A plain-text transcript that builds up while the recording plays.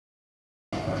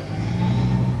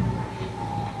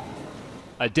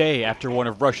A day after one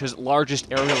of Russia's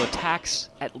largest aerial attacks,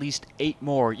 at least 8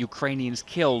 more Ukrainians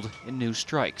killed in new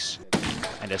strikes.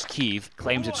 And as Kyiv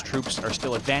claims its troops are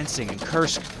still advancing in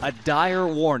Kursk, a dire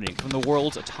warning from the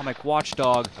world's atomic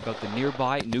watchdog about the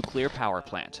nearby nuclear power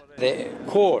plant. The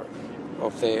core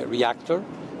of the reactor,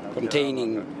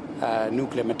 containing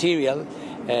nuclear material,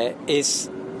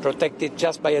 is protected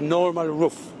just by a normal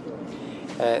roof.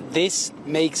 This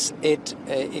makes it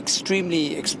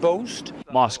extremely exposed.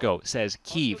 Moscow says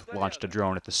Kyiv launched a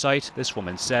drone at the site. This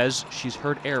woman says she's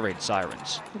heard air raid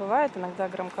sirens.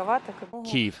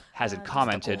 Kyiv hasn't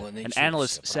commented. An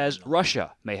analyst says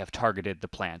Russia may have targeted the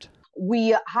plant.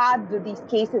 We had these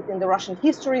cases in the Russian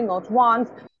history, not once,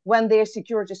 when their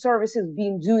security services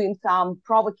been doing some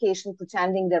provocation,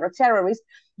 pretending they are terrorists,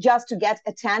 just to get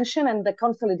attention and the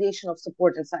consolidation of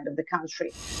support inside of the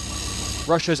country.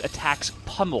 Russia's attacks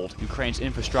pummeled Ukraine's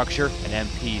infrastructure. An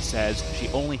MP says she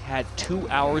only had 2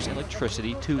 hours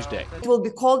electricity Tuesday. It will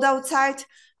be cold outside.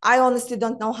 I honestly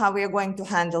don't know how we are going to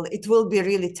handle it. It will be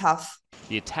really tough.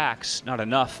 The attacks, not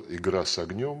enough.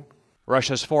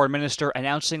 Russia's foreign minister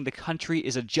announcing the country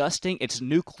is adjusting its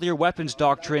nuclear weapons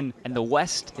doctrine and the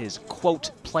West is,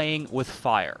 quote, playing with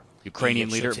fire. Ukrainian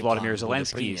leader Volodymyr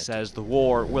Zelensky says the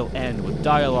war will end with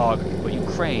dialogue, but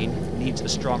Ukraine needs a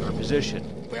stronger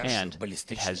position. And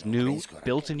it has new,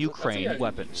 built-in-Ukraine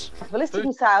weapons. Ballistic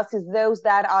missiles is those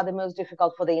that are the most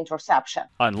difficult for the interception.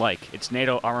 Unlike its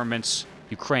NATO armaments,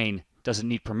 Ukraine doesn't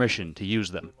need permission to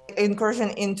use them.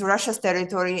 Incursion into Russia's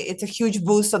territory, it's a huge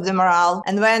boost of the morale.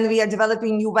 And when we are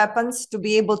developing new weapons to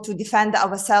be able to defend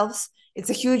ourselves, it's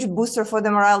a huge booster for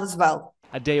the morale as well.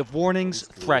 A day of warnings,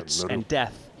 threats, and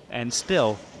death, and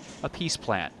still a peace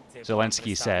plan.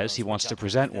 Zelensky says he wants to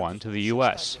present one to the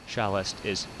U.S. Shalist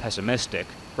is pessimistic.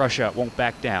 Russia won't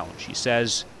back down, she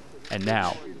says. And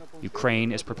now,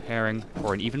 Ukraine is preparing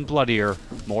for an even bloodier,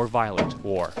 more violent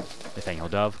war. Nathaniel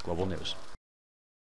Dove, Global News.